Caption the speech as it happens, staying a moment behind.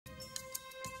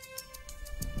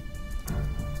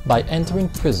By entering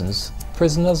prisons,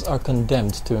 prisoners are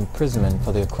condemned to imprisonment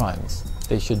for their crimes.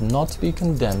 They should not be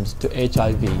condemned to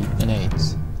HIV and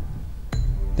AIDS.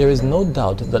 There is no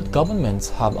doubt that governments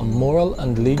have a moral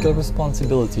and legal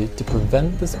responsibility to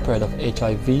prevent the spread of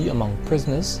HIV among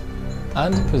prisoners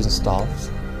and prison staffs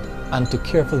and to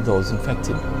care for those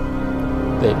infected.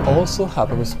 They also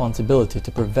have a responsibility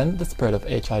to prevent the spread of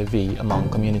HIV among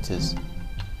communities.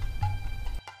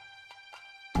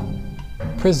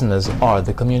 Prisoners are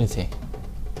the community.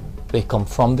 They come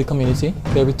from the community,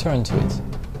 they return to it.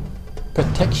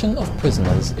 Protection of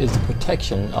prisoners is the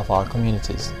protection of our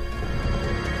communities.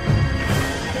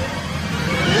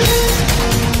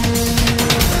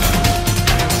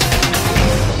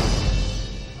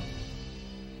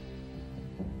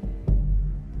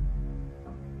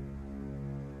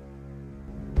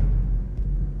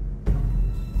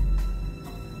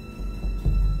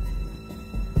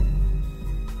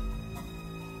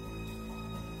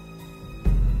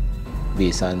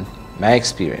 Based on my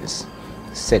experience,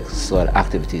 sexual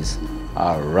activities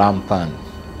are rampant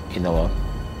in our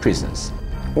prisons.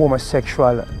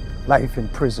 Homosexual life in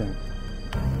prison.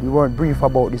 We weren't brief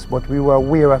about this, but we were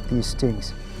aware of these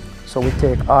things. So we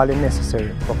take all the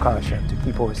necessary precautions to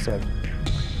keep ourselves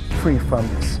free from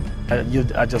this.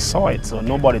 I just saw it, so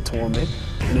nobody told me.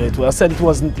 I said it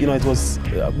wasn't, it was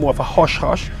more of a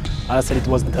hush-hush, and I said it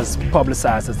wasn't as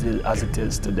publicized as it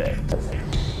is today.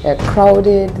 They're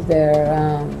crowded,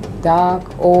 they're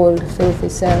dark, old, filthy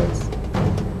cells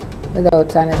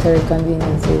without sanitary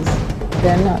conveniences.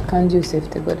 They're not conducive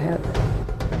to good health.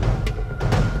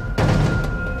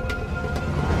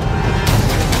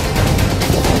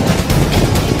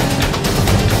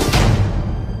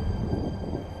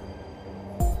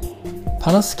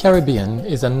 Panos Caribbean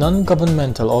is a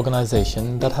non-governmental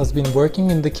organization that has been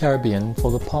working in the Caribbean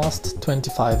for the past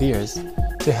 25 years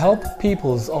to help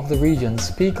peoples of the region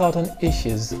speak out on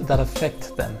issues that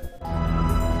affect them.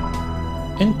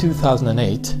 In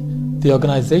 2008, the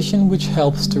organization, which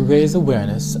helps to raise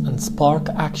awareness and spark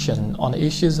action on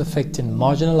issues affecting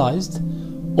marginalized,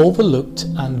 overlooked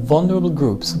and vulnerable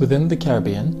groups within the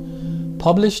Caribbean,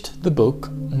 published the book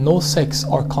No Sex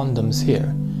or Condoms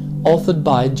Here, authored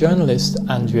by journalist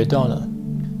Andrea Donner.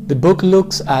 The book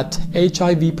looks at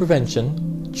HIV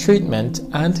prevention, treatment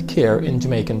and care in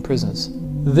Jamaican prisons.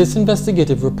 This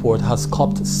investigative report has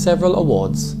copped several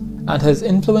awards and has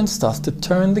influenced us to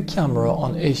turn the camera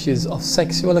on issues of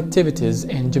sexual activities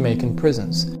in Jamaican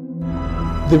prisons.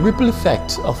 The ripple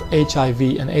effect of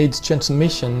HIV and AIDS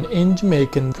transmission in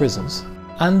Jamaican prisons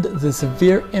and the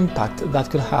severe impact that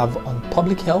could have on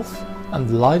public health and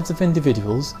the lives of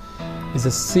individuals is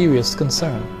a serious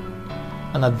concern.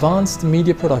 An advanced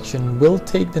media production will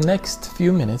take the next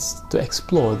few minutes to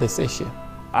explore this issue.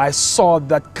 I saw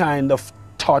that kind of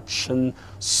touch and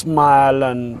smile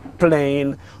and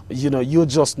playing, you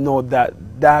just know that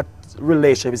that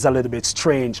relationship is a little bit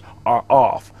strange or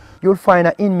off. You'll find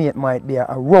an inmate might be a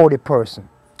rowdy person,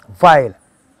 vile,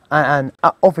 and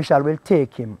an official will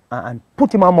take him and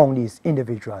put him among these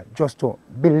individuals just to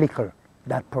belittle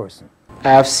that person.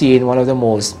 I have seen one of the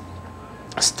most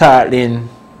startling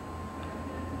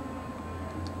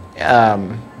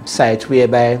sites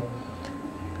whereby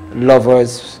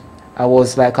lovers, I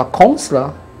was like a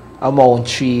counselor among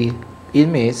 3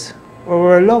 inmates who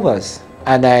were lovers.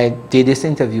 And I did this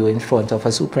interview in front of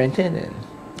a superintendent.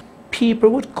 People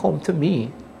would come to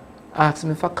me, ask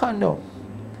me for condom.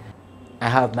 I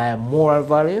have my moral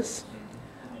values,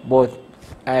 but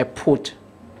I put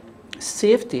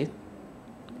safety,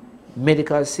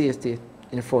 medical safety,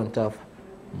 in front of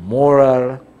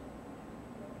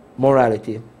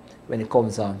morality when it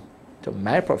comes on to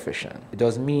my profession. It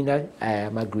doesn't mean that I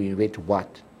am agreeing with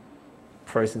what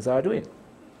persons are doing.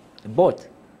 But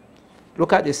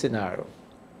look at this scenario.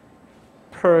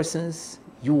 Persons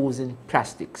using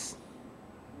plastics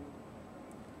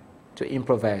to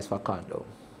improvise for condom.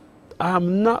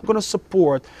 I'm not going to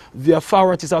support the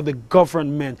authorities of the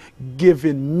government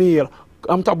giving male,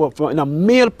 I'm talking about in a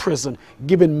male prison,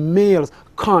 giving males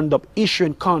condom,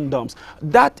 issuing condoms.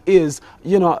 That is,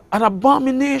 an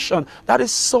abomination. That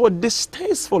is so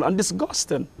distasteful and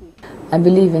disgusting. I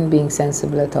believe in being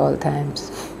sensible at all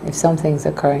times. If something's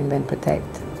occurring, then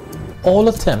protect. All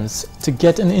attempts to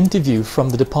get an interview from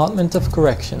the Department of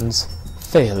Corrections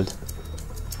failed.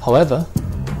 However,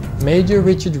 Major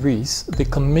Richard Rees, the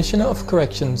Commissioner of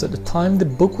Corrections at the time the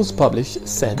book was published,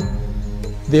 said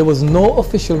there was no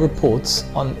official reports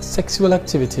on sexual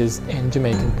activities in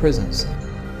Jamaican prisons.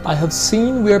 I have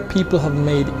seen where people have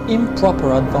made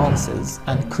improper advances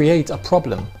and create a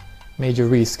problem, Major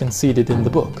Reese conceded in the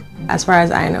book. As far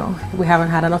as I know, we haven't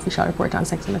had an official report on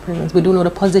sex in the prisons. We do know the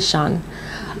position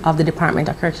of the Department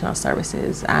of Correctional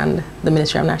Services and the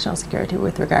Ministry of National Security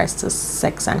with regards to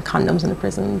sex and condoms in the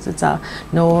prisons. It's a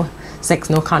no sex,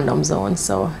 no condom zone.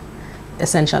 So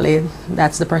essentially,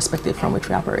 that's the perspective from which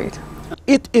we operate.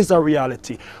 It is a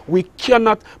reality. We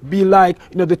cannot be like,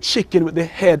 the chicken with the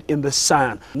head in the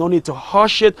sand. No need to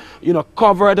hush it,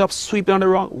 cover it up, sweep it on the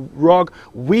rug.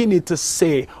 We need to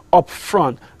say up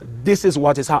front, this is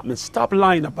what is happening. Stop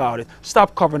lying about it.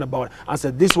 Stop covering about it and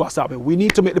say, this is what's happening. We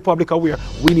need to make the public aware.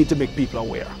 We need to make people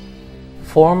aware.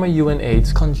 Former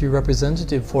UNAIDS country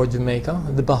representative for Jamaica,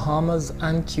 the Bahamas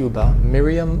and Cuba,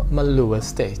 Miriam Malua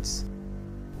states,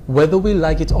 "Whether we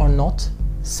like it or not,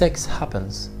 sex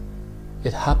happens.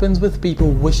 It happens with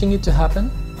people wishing it to happen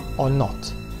or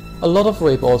not. A lot of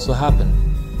rape also happen,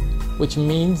 which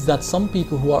means that some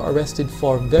people who are arrested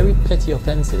for very petty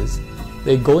offenses,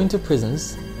 they go into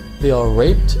prisons, they are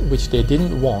raped, which they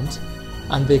didn't want,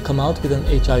 and they come out with an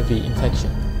HIV infection."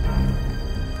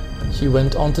 She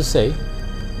went on to say,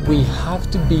 "We have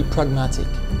to be pragmatic.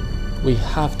 We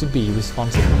have to be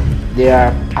responsible." There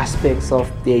are aspects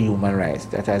of their human rights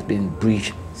that has been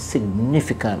breached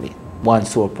significantly. One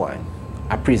sore point.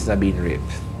 A prisoner being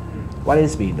raped. What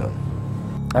is being done?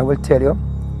 I will tell you,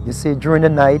 you see, during the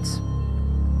nights,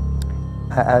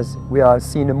 as we all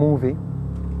see in the movie,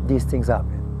 these things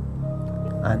happen.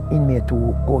 An inmate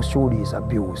who goes through these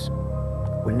abuse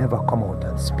will never come out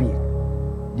and speak.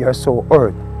 They are so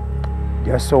hurt,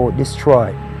 they are so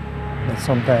destroyed, that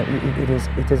sometimes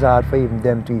it is hard for even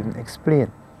them to even explain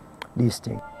these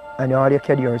things. And all you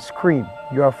can hear is scream.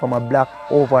 You are from a block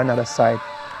over another side,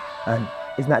 and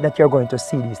it's not that you're going to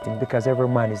see these things because every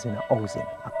man is in a housing.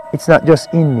 It's not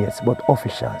just inmates, but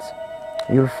officials.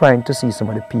 You'll find to see some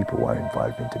of the people who are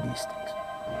involved into these things.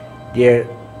 There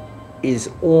is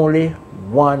only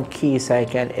one case I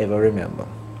can ever remember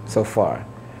so far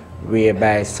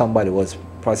whereby somebody was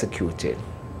prosecuted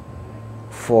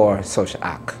for such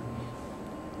act.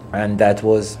 And that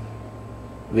was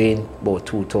in about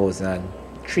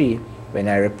 2003 when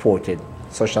I reported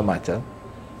such a matter.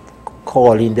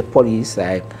 Calling the police,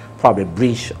 I probably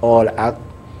breached all act.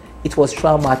 It was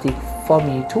traumatic for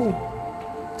me too,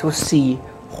 to see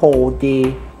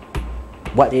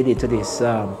what they did to this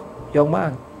young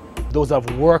man. Those I've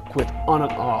worked with on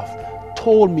and off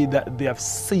told me that they have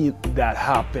seen that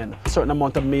happen. A certain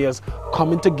amount of males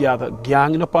coming together,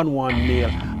 ganging up on one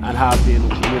male and having,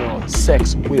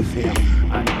 sex with him,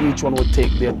 and each one would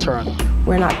take their turn.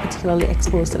 We're not particularly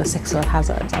exposed to the sexual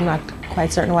hazards. I'm not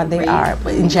quite certain what they are,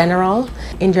 but in general,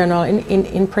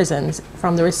 in prisons,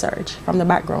 from the research, from the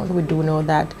background, we do know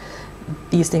that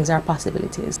these things are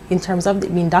possibilities. In terms of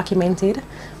being documented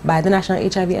by the National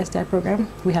HIV STI Programme,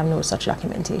 we have no such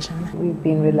documentation. We've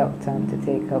been reluctant to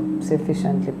take a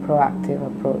sufficiently proactive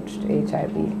approach to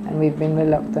HIV, and we've been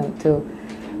reluctant to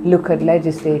look at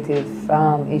legislative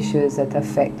issues that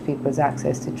affect people's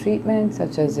access to treatment,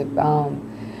 such as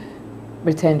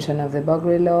retention of the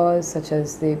buggery laws, such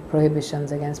as the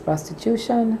prohibitions against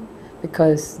prostitution,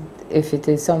 because if it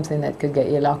is something that could get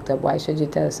you locked up, why should you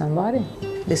tell somebody?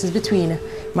 This is between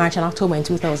March and October in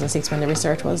 2006 when the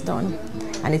research was done,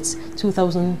 and it's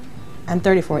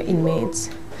 2,034 inmates,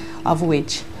 of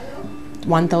which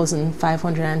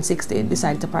 1,560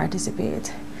 decided to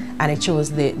participate, and it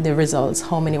shows the results,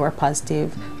 how many were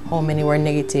positive, how many were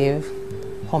negative,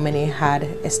 how many had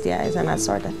STIs and that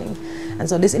sort of thing. And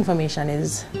so this information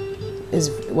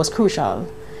was crucial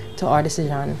to our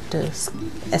decision to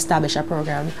establish a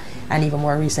program, and even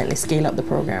more recently scale up the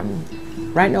program.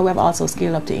 Right now we have also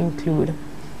scaled up to include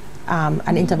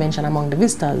an intervention among the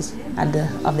visitors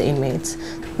of the inmates.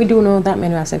 We do know that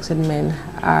men who have sex with men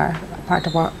are part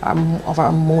of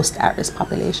our most at-risk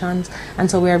populations, and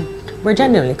so we're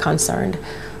genuinely concerned.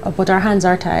 But our hands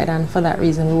are tied, and for that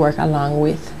reason we work along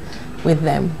with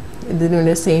them, doing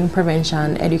the same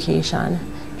prevention, education,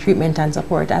 treatment and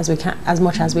support as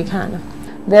much as we can.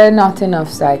 There are not enough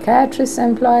psychiatrists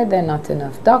employed, there are not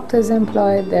enough doctors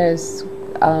employed, there's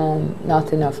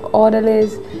not enough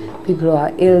orderlies. People who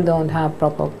are ill don't have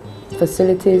proper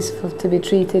facilities to be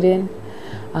treated in.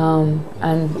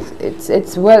 And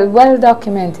it's well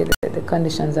documented that the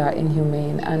conditions are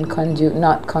inhumane and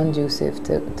not conducive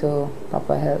to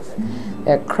proper health.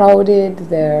 They're crowded,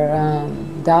 they're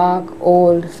dark,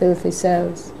 old, filthy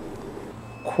cells.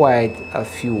 Quite a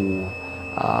few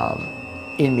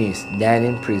inmates died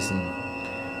in prison,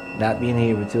 not being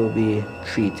able to be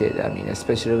treated. I mean,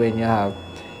 especially when you have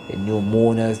the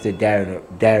pneumonias, the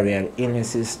diarrheal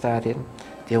illnesses starting,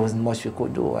 there wasn't much we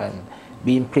could do. And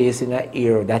being placed in an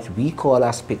area that we call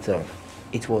hospital,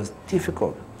 it was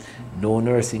difficult. no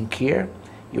nursing care,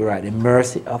 you're at the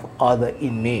mercy of other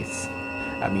inmates.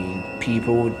 I mean,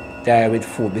 people would die with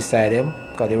food beside them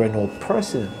because there were no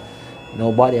person,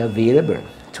 nobody available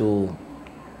to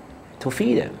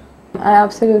feed them. I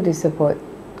absolutely support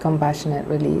compassionate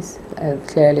release. It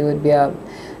clearly would be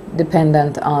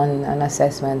dependent on an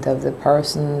assessment of the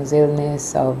person's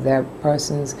illness, of their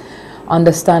person's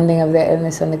understanding of their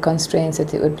illness and the constraints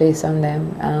that it would place on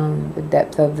them, the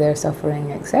depth of their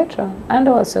suffering, etc. And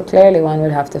also clearly one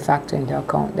would have to factor into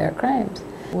account their crimes.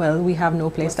 Well, we have no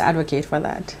place to advocate for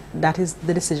that. That is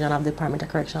the decision of the Department of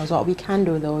Corrections. What we can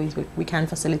do, though, is we can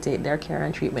facilitate their care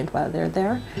and treatment while they're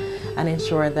there and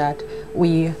ensure that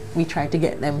we try to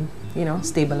get them, you know,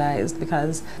 stabilized,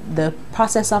 because the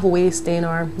process of wasting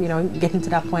or, you know, getting to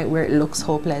that point where it looks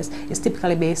hopeless is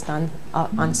typically based on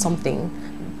something,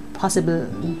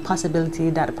 possibility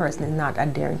that a person is not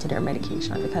adhering to their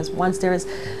medication, because once there's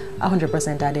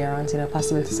 100% adherence, you know,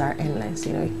 possibilities are endless.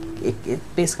 You know, it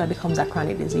basically becomes a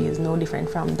chronic disease, no different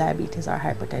from diabetes or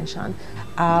hypertension.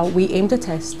 We aim to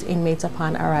test inmates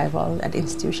upon arrival at the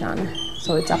institution,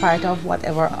 so it's a part of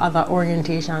whatever other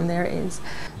orientation there is.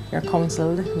 They're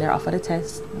counseled, they're offered a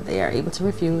test, they are able to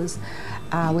refuse.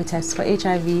 We test for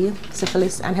HIV,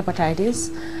 syphilis and hepatitis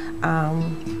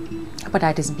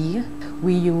B.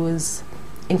 We use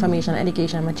information and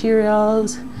education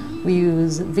materials, we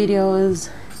use videos,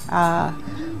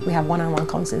 we have one-on-one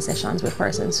counseling sessions with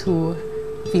persons who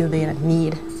feel they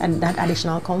need that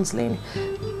additional counseling.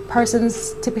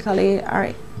 Persons typically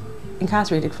are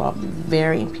incarcerated for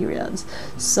varying periods.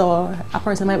 So a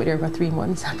person might be there for 3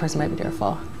 months, a person might be there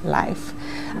for life.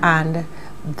 And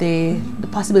the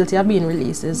possibility of being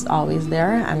released is always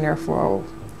there, and therefore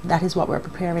that is what we're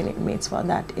preparing inmates for,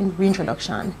 that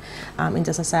reintroduction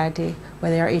into society,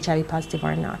 whether they are HIV positive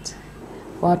or not.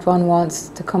 What one wants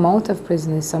to come out of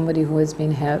prison is somebody who has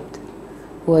been helped,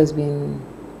 who has been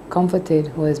comforted,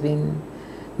 who has been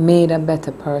made a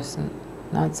better person,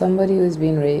 not somebody who has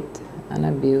been raped and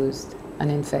abused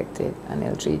and infected and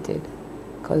ill-treated,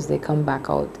 because they come back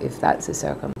out, if that's the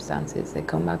circumstances, they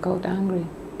come back out angry.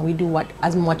 We do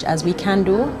as much as we can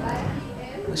do,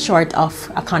 short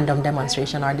of a condom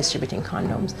demonstration or distributing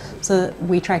condoms. So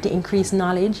we try to increase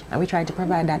knowledge, and we try to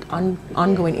provide that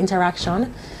ongoing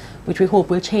interaction, which we hope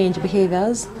will change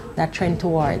behaviors that trend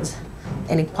towards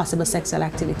any possible sexual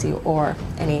activity or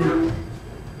any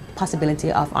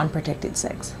possibility of unprotected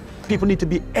sex. People need to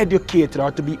be educated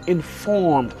or to be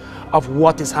informed of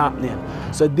what is happening.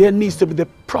 So there needs to be the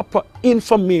proper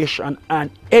information and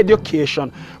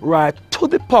education right to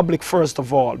the public first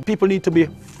of all. People need to be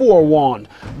forewarned,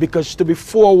 because to be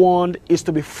forewarned is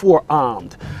to be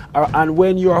forearmed. And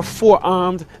when you are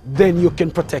forearmed, then you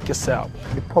can protect yourself.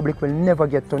 The public will never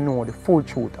get to know the full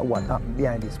truth of what happened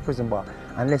behind this prison bar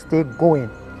unless they go in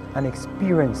and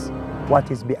experience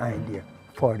what is behind there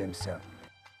for themselves.